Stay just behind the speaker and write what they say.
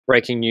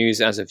breaking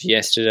news as of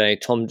yesterday,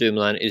 Tom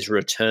Dumoulin is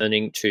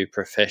returning to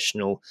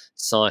professional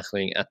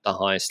cycling at the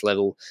highest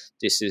level.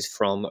 This is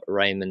from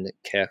Raymond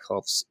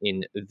Kerkhoffs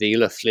in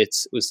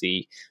Wielerflits, was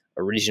the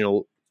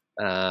original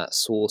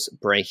source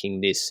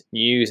breaking this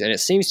news. And it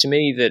seems to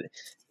me that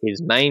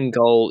his main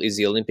goal is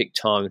the Olympic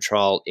time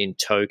trial in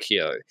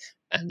Tokyo.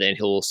 And then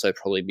he'll also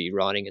probably be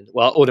riding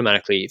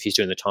automatically, if he's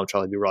doing the time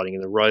trial, he'll be riding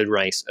in the road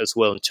race as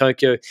well in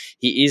Tokyo.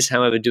 He is,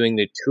 however, doing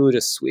the Tour de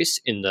Suisse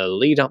in the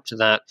lead up to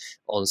that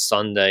on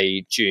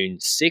Sunday, June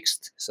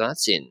 6th. So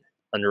that's in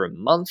under a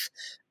month,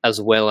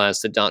 as well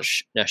as the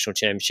Dutch National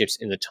Championships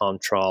in the time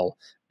trial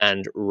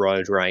and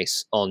road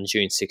race on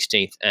June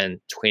 16th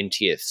and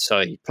 20th.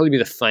 So he'd probably be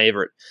the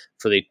favourite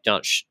for the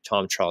Dutch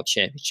time trial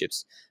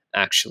championships,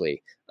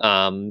 actually.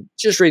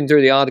 Just reading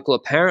through the article,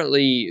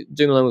 apparently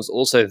Dumoulin was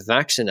also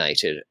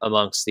vaccinated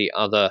amongst the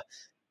other,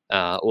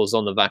 was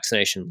on the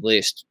vaccination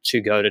list to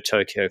go to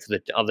Tokyo for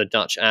the other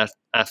Dutch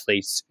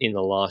athletes in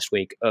the last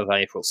week of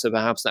April. So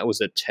perhaps that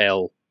was a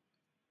tell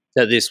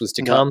that this was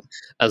to come,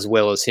 as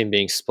well as him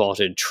being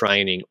spotted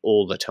training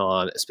all the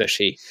time,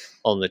 especially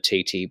on the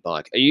TT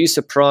bike. Are you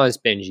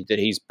surprised, Benji, that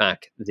he's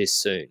back this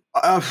soon?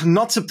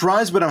 Not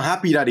surprised, but I'm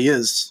happy that he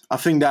is. I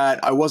think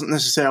that I wasn't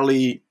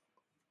necessarily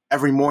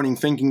every morning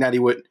thinking that he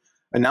would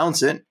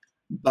announce it,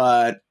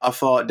 but I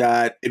thought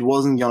that it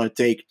wasn't going to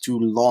take too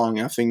long.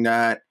 I think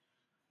that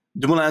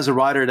Dumoulin is a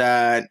rider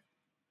that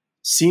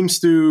seems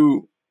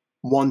to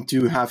want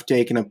to have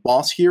taken a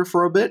pause here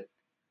for a bit,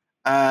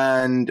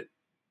 and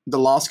the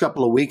last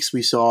couple of weeks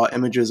we saw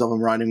images of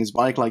him riding his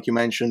bike, like you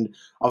mentioned,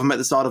 of him at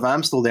the start of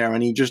Amstel there,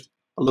 and he just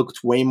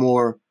looked way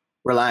more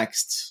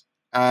relaxed,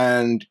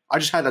 and I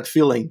just had that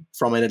feeling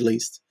from it, at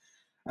least.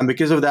 And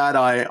because of that,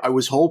 I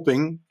was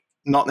hoping,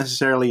 not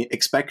necessarily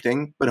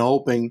expecting, but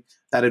hoping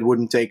that it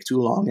wouldn't take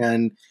too long.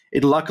 And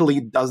it luckily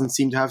doesn't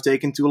seem to have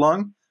taken too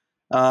long.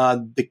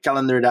 The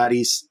calendar that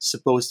he's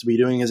supposed to be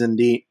doing is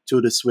indeed Tour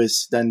de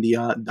Suisse, then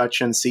the Dutch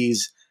NCs,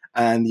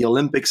 and the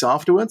Olympics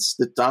afterwards,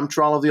 the time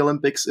trial of the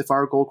Olympics, if I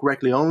recall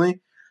correctly only.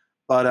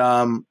 But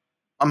I'm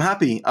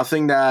happy. I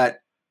think that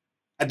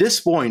at this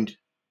point,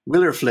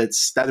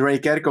 Wielerflits, that Ray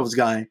Kerkhoffs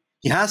guy,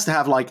 he has to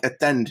have like a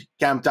tent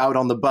camped out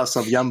on the bus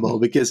of Jumbo,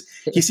 because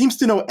he seems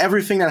to know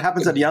everything that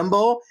happens at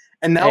Jumbo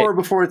an hour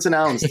before it's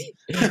announced.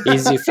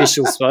 He's the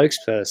official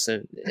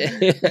spokesperson.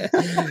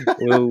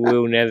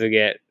 We'll never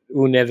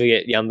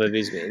get Jumbo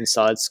Visma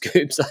inside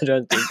scoops, I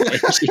don't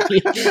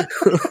think.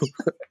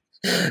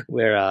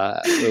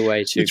 We're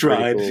way too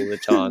critical all the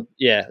time.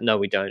 Yeah, no,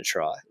 we don't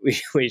try.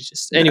 We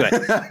just anyway.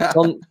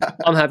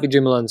 I'm happy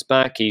Dumoulin's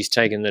back. He's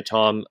taken the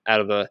time out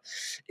of it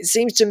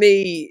seems to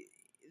me.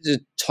 The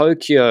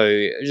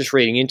Tokyo, just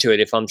reading into it,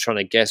 if I'm trying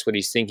to guess what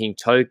he's thinking,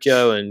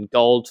 Tokyo and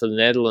gold for the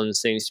Netherlands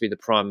seems to be the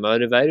prime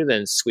motivator.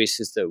 Then Swiss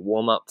is the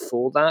warm-up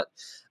for that.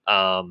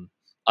 I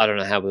don't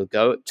know how we'll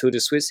go at Tour de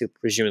Suisse. He'll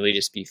presumably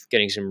just be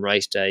getting some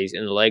race days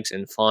in the legs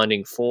and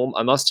finding form.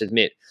 I must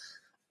admit,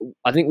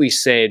 I think we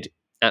said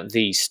at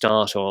the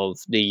start of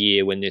the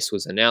year when this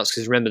was announced,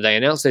 because remember, they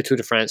announced their Tour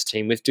de France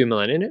team with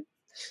Dumoulin in it.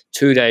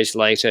 2 days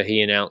later,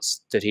 he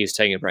announced that he was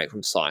taking a break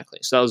from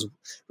cycling. So that was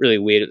really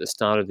weird at the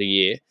start of the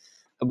year.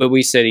 But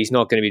we said he's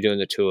not going to be doing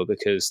the Tour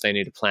because they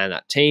need to plan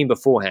that team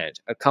beforehand.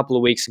 A couple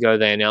of weeks ago,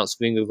 they announced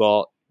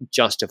Vingegaard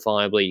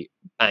justifiably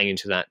bang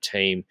into that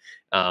team.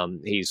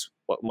 He's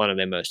one of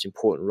their most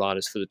important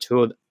riders for the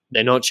Tour.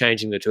 They're not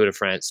changing the Tour de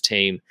France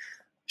team.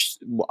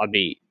 I'd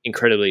be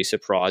incredibly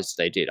surprised if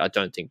they did. I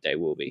don't think they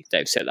will be.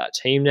 They've set that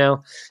team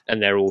now,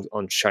 and they're all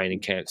on training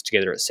camps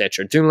together,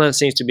 etc. Dumoulin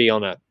seems to be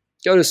on a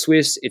go to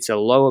Swiss. It's a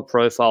lower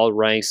profile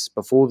race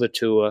before the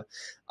Tour.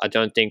 I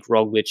don't think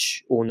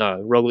Roglic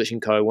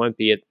and co won't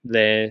be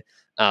there.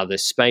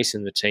 There's space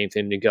in the team for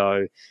him to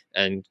go,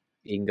 and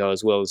he can go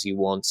as well as he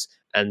wants.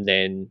 And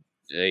then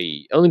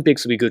the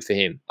Olympics will be good for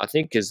him, I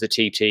think, because the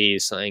TT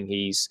is saying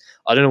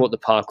I don't know what the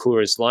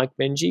parkour is like,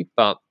 Benji,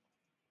 but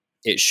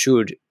it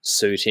should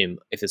suit him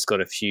if it's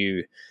got a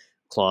few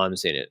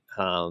climbs in it.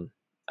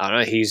 I don't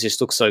know, he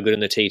just looks so good in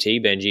the TT,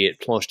 Benji. At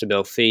Planche de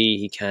Belfi,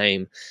 he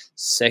came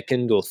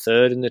second or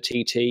third in the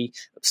TT,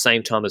 at the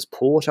same time as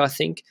Port, I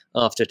think,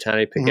 after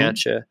Tadej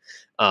Pogacar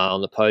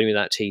on the podium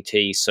of that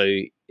TT.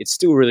 So it's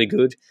still really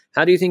good.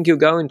 How do you think he'll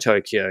go in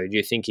Tokyo? Do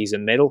you think he's a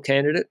medal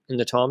candidate in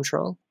the time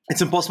trial?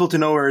 It's impossible to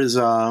know where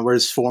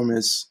his form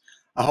is.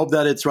 I hope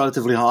that it's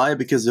relatively high,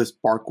 because this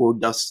parkour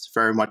does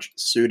very much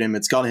suit him.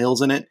 It's got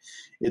hills in it.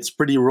 It's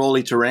pretty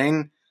rolly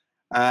terrain.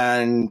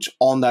 And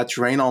on that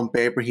terrain, on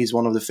paper, he's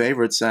one of the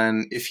favorites.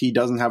 And if he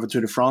doesn't have a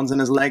Tour de France in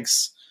his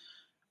legs,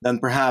 then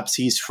perhaps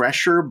he's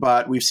fresher.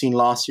 But we've seen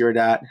last year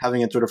that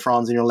having a Tour de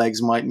France in your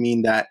legs might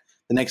mean that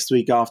the next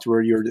week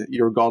afterward,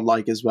 you're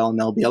godlike as well in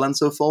LBL and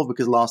so forth.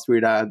 Because last year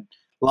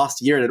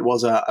that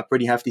was a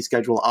pretty hefty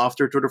schedule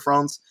after Tour de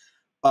France.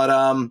 But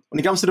when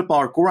it comes to the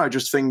parkour, I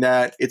just think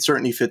that it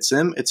certainly fits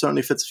him. It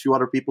certainly fits a few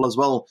other people as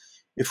well.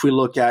 If we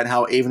look at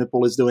how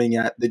Evenepoel is doing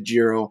at the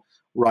Giro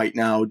right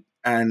now,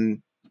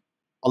 and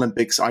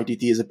Olympics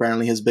ITT is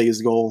apparently his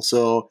biggest goal.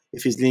 So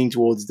if he's leaning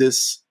towards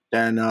this,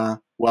 then, I'm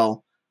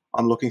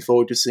looking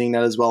forward to seeing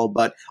that as well.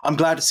 But I'm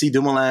glad to see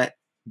Dumoulin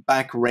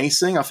back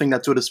racing, I think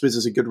that Tour de Suisse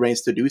is a good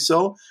race to do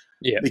so.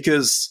 Yeah.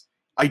 Because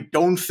I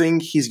don't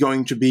think he's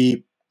going to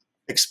be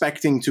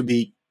expecting to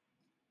be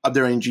up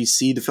there in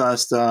GC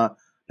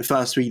the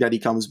first week that he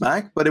comes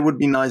back. But it would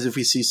be nice if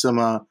we see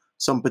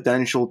some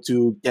potential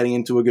to getting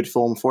into a good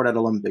form for that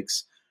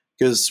Olympics.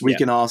 Because we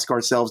can ask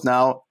ourselves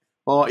now,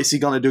 well, is he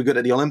going to do good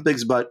at the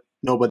Olympics? But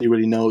nobody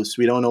really knows.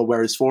 We don't know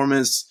where his form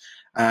is,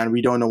 and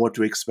we don't know what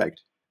to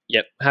expect.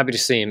 Yep, happy to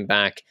see him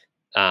back.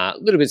 A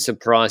little bit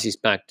surprised he's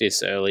back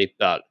this early,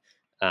 but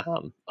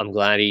I'm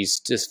glad he's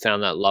just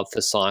found that love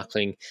for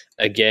cycling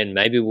again.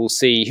 Maybe we'll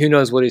see. Who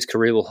knows what his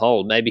career will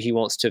hold? Maybe he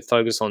wants to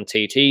focus on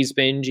TTs,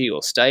 Benji,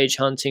 or stage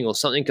hunting, or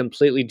something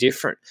completely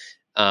different.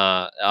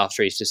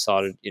 After he's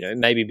decided,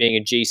 maybe being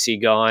a GC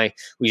guy.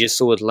 We just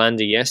saw with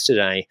Landa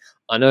yesterday.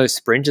 I know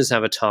sprinters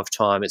have a tough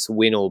time. It's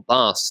win or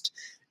bust.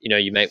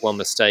 You make one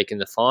mistake in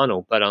the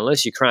final, but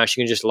unless you crash,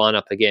 you can just line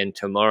up again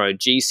tomorrow.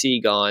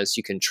 GC guys,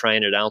 you can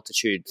train at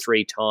altitude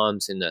 3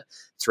 times in the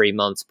 3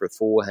 months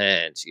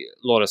beforehand.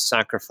 A lot of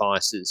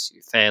sacrifices,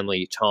 your family,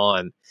 your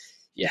time,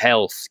 your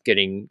health,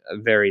 getting a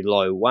very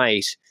low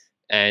weight,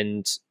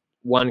 and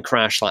one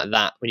crash like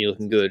that when you're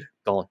looking good,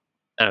 gone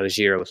out of the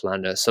Giro with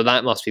Landa. So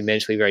that must be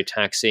mentally very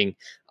taxing.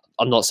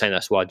 I'm not saying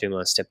that's why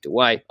Dumoulin stepped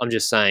away. I'm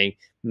just saying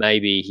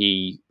maybe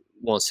he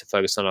wants to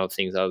focus on other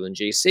things other than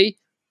GC.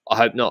 I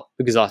hope not,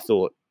 because I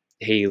thought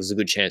he was a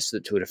good chance for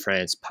the Tour de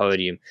France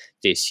podium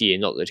this year.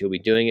 Not that he'll be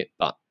doing it,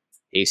 but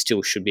he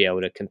still should be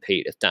able to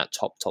compete at that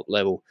top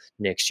level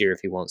next year if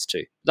he wants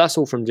to. That's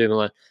all from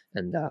Dumoulin,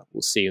 and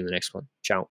we'll see you in the next one. Ciao.